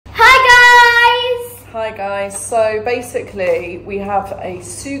Hi guys, so basically we have a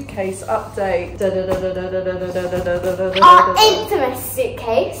suitcase update. Our infamous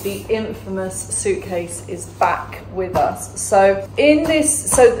suitcase. The infamous suitcase is back with us. So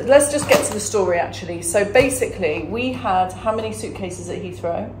let's just get to the story actually. So basically we had how many suitcases at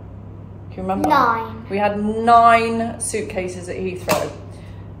Heathrow? Can you remember? 9. We had 9 suitcases at Heathrow.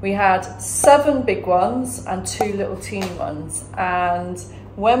 We had 7 big ones and 2 little teeny ones. And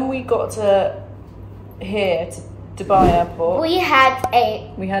when we got to here to Dubai airport, we had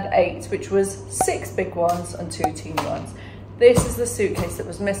 8. We had 8, which was 6 big ones and 2 teeny ones. This is the suitcase that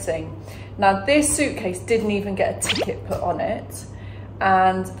was missing. Now this suitcase didn't even get a ticket put on it.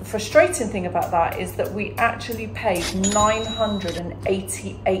 And the frustrating thing about that is that we actually paid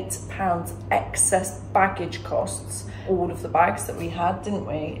 £988 excess baggage costs. All of the bags that we had, didn't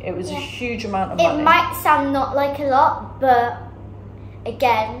we? It was a huge amount of money. It might sound not like a lot, but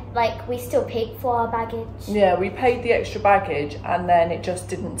again, like we still paid for our baggage. Yeah, we paid the extra baggage and then it just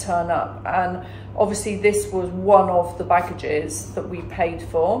didn't turn up. And obviously this was one of the baggages that we paid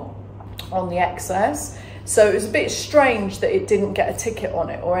for on the excess. So it was a bit strange that it didn't get a ticket on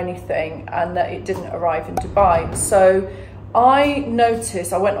it or anything and that it didn't arrive in Dubai. So I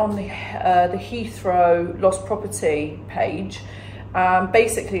noticed, I went on the Heathrow lost property page.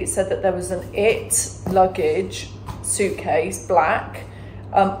 Basically it said that there was an luggage suitcase, black,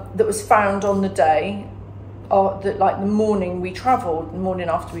 that was found on the day, like the morning we travelled, the morning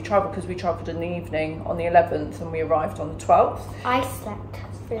after we travelled, because we travelled in the evening on the 11th and we arrived on the 12th. I slept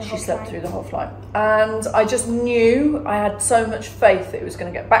through the whole flight. She slept through the whole flight. And I just knew, I had so much faith that it was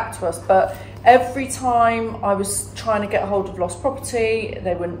going to get back to us, but every time I was trying to get a hold of lost property,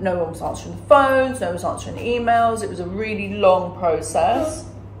 no one was answering the phones, no one was answering emails. It was a really long process.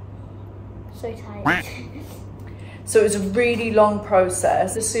 So tired. So it was a really long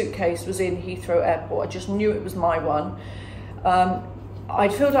process. The suitcase was in Heathrow Airport. I just knew it was my one.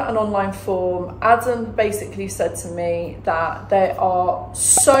 I'd filled out an online form. Adam basically said to me that there are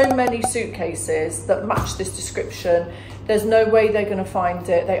so many suitcases that match this description. There's no way they're going to find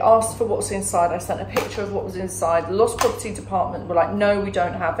it. They asked for what's inside. I sent a picture of what was inside. The lost property department were like, no, we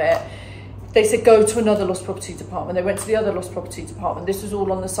don't have it. They said, go to another lost property department. They went to the other lost property department. This was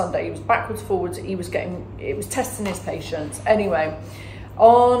all on the Sunday. He was backwards, forwards. It was testing his patience. Anyway,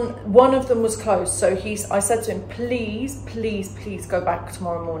 one of them was closed. So I said to him, please, please, please go back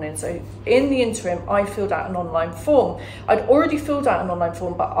tomorrow morning. So in the interim, I filled out an online form. I'd already filled out an online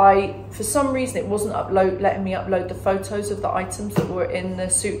form, but for some reason, it wasn't letting me upload the photos of the items that were in the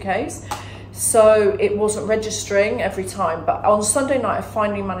suitcase. So it wasn't registering every time, but on Sunday night I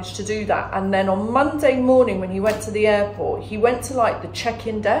finally managed to do that. And then on Monday morning when he went to the airport, he went to like the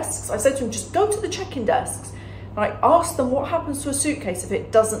check-in desks. I said to him, just go to the check-in desks and I asked them what happens to a suitcase if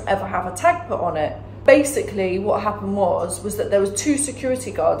it doesn't ever have a tag put on it. Basically what happened was that there was 2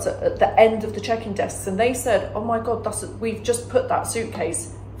 security guards at the end of the check-in desks and they said, oh my God, we've just put that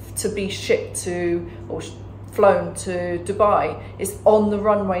suitcase to be shipped to, or flown to Dubai. It's on the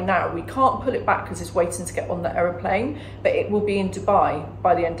runway now. We can't pull it back because it's waiting to get on the aeroplane, but it will be in Dubai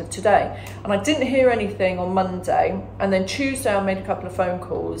by the end of today. And I didn't hear anything on Monday, and then Tuesday I made a couple of phone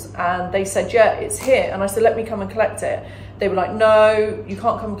calls and they said, yeah, it's here. And I said, let me come and collect it. They were like, no, you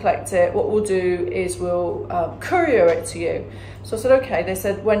can't come and collect it. What we'll do is we'll courier it to you. So I said, okay. They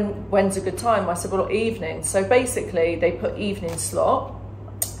said, when's a good time? I said, well, evening. So basically they put evening slot,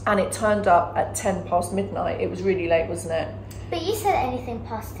 and it turned up at 10 past midnight. It was really late, wasn't it? But you said anything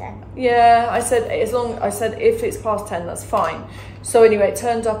past 10. Yeah, I said if it's past 10, that's fine. So anyway, it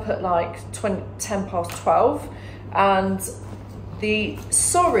turned up at like 10 past 12. And the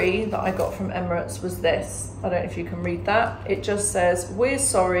sorry that I got from Emirates was this. I don't know if you can read that. It just says, we're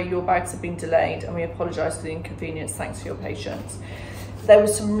sorry, your bags have been delayed and we apologise for the inconvenience. Thanks for your patience. There were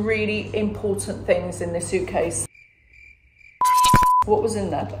some really important things in this suitcase. What was in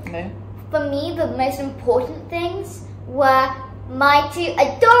there, Dr. For me, the most important things were my 2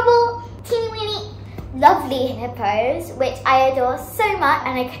 adorable, teeny weeny, lovely hippos, which I adore so much,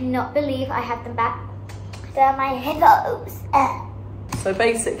 and I cannot believe I have them back. They're my hippos. So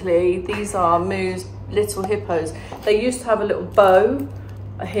basically, these are Moo's little hippos. They used to have a little bow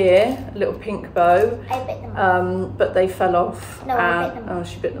here, a little pink bow. I bit them off. But they fell off. No, I bit them off. Oh,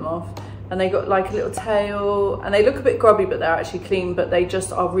 she bit them off. And they got like a little tail and they look a bit grubby, but they're actually clean, but they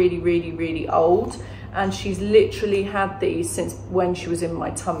just are really, really, really old. And she's literally had these since when she was in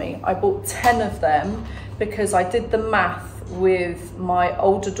my tummy. I bought 10 of them because I did the math with my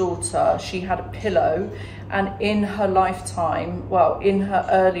older daughter. She had a pillow and in her lifetime, well, in her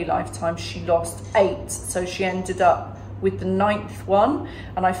early lifetime, she lost 8. So she ended up with the 9th one,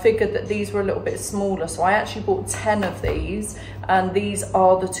 and I figured that these were a little bit smaller, so I actually bought 10 of these, and these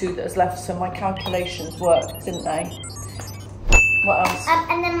are the 2 that is left, so my calculations worked, didn't they? What else?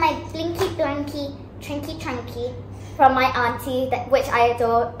 And then my Blinky Blanky Trinky Trunky from my auntie, which I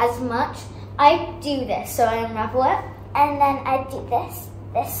adore as much. I do this, so I unravel it, and then I do this,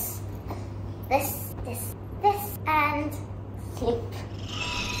 and sleep.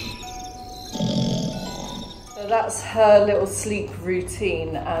 So that's her little sleep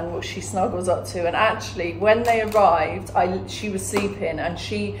routine and what she snuggles up to. And actually, when they arrived, she was sleeping and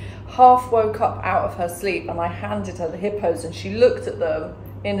she half woke up out of her sleep, and I handed her the hippos and she looked at them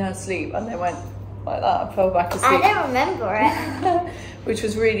in her sleep and they went like that and fell back asleep. I don't remember it. Which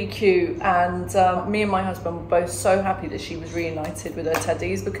was really cute, and me and my husband were both so happy that she was reunited with her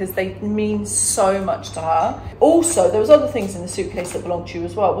teddies because they mean so much to her. Also, there was other things in the suitcase that belonged to you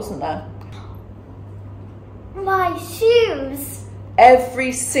as well, wasn't there? My shoes.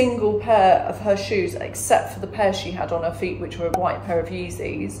 Every single pair of her shoes, except for the pair she had on her feet, which were a white pair of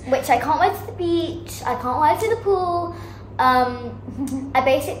Yeezys. Which I can't wear to the beach, I can't wear to the pool.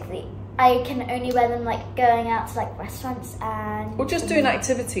 I can only wear them like going out to like restaurants and... Or just doing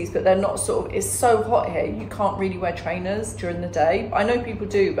activities, but they're not sort of, it's so hot here, you can't really wear trainers during the day. I know people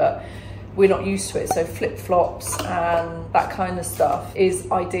do, but we're not used to it, so flip-flops and that kind of stuff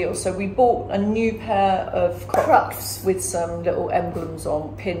is ideal. So we bought a new pair of Crocs with some little emblems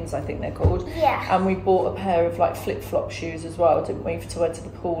on, pins I think they're called. Yeah. And we bought a pair of like flip-flop shoes as well, didn't we, to wear to the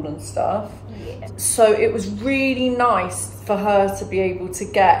pool and stuff. Yeah. So it was really nice for her to be able to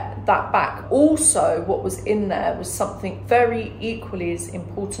get that back. Also, what was in there was something very equally as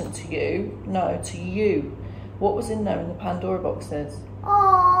important to you. No, to you. What was in there in the Pandora boxes?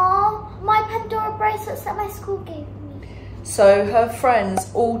 Aww, my Pandora bracelets that my school gave me. So her friends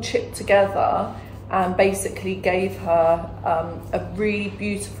all chipped together and basically gave her a really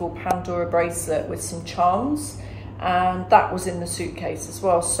beautiful Pandora bracelet with some charms, and that was in the suitcase as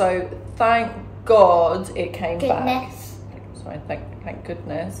well. So thank God it came back. Sorry, thank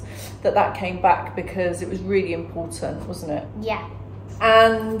goodness that came back, because it was really important, wasn't it? Yeah.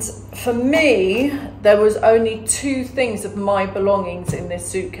 And for me, there was only 2 things of my belongings in this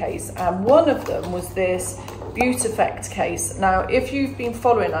suitcase, and one of them was this Beautifect case. Now, if you've been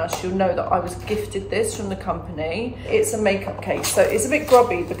following us, you'll know that I was gifted this from the company. It's a makeup case, so it's a bit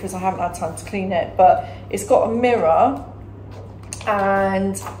grubby because I haven't had time to clean it, but it's got a mirror,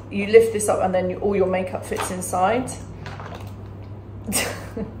 and you lift this up and then all your makeup fits inside.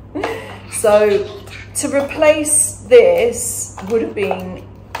 So to replace this would have been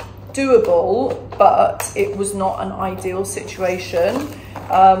doable, but it was not an ideal situation.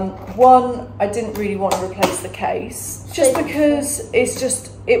 One, I didn't really want to replace the case just because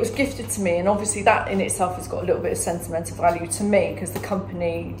it was gifted to me, and obviously that in itself has got a little bit of sentimental value to me because the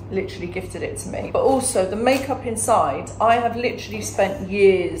company literally gifted it to me. But also the makeup inside, I have literally spent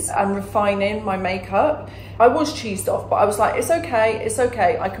years refining my makeup. I was cheesed off, but I was like, it's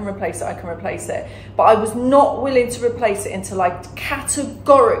okay, I can replace it. But I was not willing to replace it until I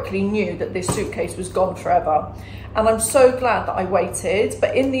categorically knew that this suitcase was gone forever. And I'm so glad that I waited.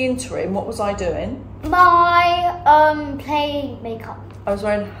 But in the interim, what was I doing? My play makeup. I was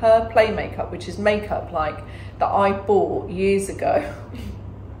wearing her play makeup, which is makeup like that I bought years ago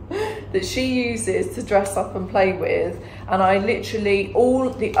that she uses to dress up and play with. And I literally,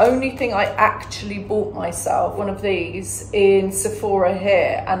 the only thing I actually bought myself, one of these in Sephora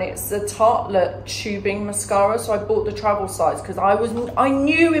here, and it's the Tartelette tubing mascara. So I bought the travel size because I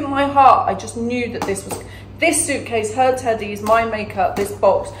knew in my heart, I just knew that this suitcase, her teddies, my makeup, this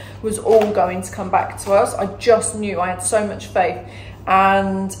box was all going to come back to us. I just knew, I had so much faith,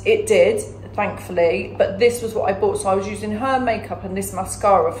 and it did, thankfully. But this was what I bought, so I was using her makeup and this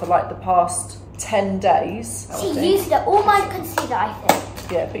mascara for like the past 10 days. She used it, all my concealer, I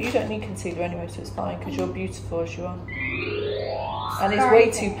think. Yeah, but you don't need concealer anyway, so it's fine because you're beautiful as you are. And it's way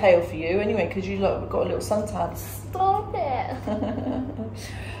too pale for you anyway because you got a little suntan. Stop it.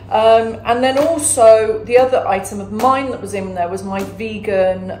 And then also the other item of mine that was in there was my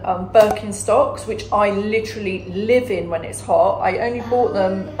vegan Birkenstocks, which I literally live in when it's hot. I only bought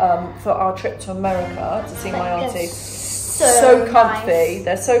them for our trip to America to see my auntie. So comfy. Nice.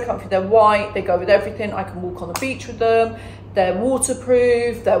 They're so comfy. They're white. They go with everything. I can walk on the beach with them. They're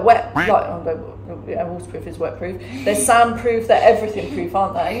waterproof. They're wet. Yeah, waterproof is wetproof. They're sandproof. They're everything proof,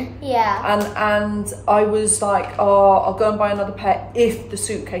 aren't they? Yeah. And I was like, oh, I'll go and buy another pair if the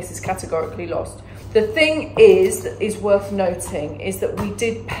suitcase is categorically lost. The thing is that is worth noting is that we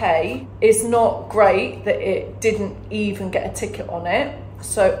did pay. It's not great that it didn't even get a ticket on it.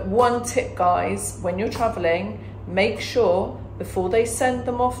 So one tip, guys, when you're traveling, make sure before they send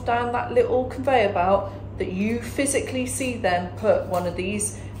them off down that little conveyor belt that you physically see them put one of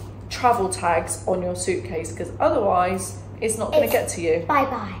these travel tags on your suitcase, because otherwise it's not going to get to you.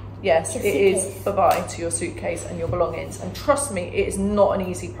 Bye-bye. Yes, it is bye-bye to your suitcase and your belongings. And trust me, it is not an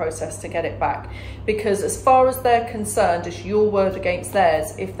easy process to get it back, because as far as they're concerned, it's your word against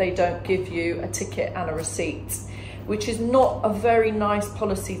theirs if they don't give you a ticket and a receipt, which is not a very nice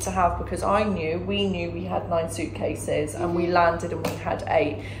policy to have, because we knew we had 9 suitcases and we landed and we had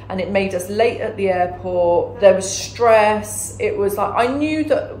 8, and it made us late at the airport. There was stress. It was like, I knew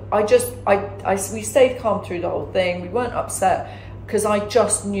that we stayed calm through the whole thing. We weren't upset because I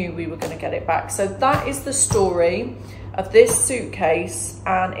just knew we were going to get it back. So that is the story of this suitcase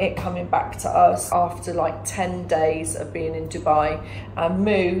and it coming back to us after like 10 days of being in Dubai, and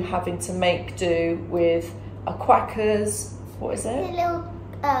Moo having to make do with a Quackers, what is it? A little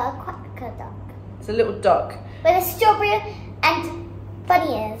quacker duck. It's a little duck. With a strawberry and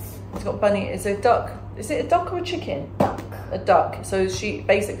bunny ears. It's got bunny, it's a duck. Is it a duck or a chicken? Duck. A duck. So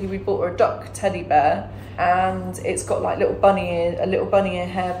we bought her a duck teddy bear, and it's got like a little bunny ear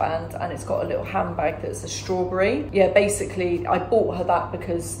hairband, and it's got a little handbag that's a strawberry. Yeah, basically I bought her that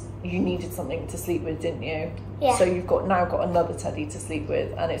because you needed something to sleep with, didn't you? Yeah. So you've now got another teddy to sleep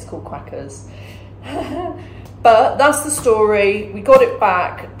with, and it's called Quackers. But that's the story. We got it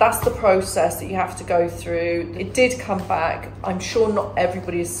back. That's the process that you have to go through. It did come back. I'm sure not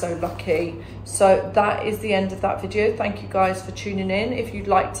everybody is so lucky. So that is the end of that video. Thank you guys for tuning in. If you'd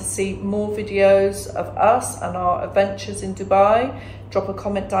like to see more videos of us and our adventures in Dubai, drop a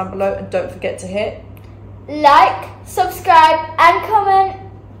comment down below, and don't forget to hit like, subscribe and comment.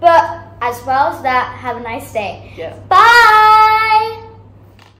 But as well as that, have a nice day. Yeah. Bye.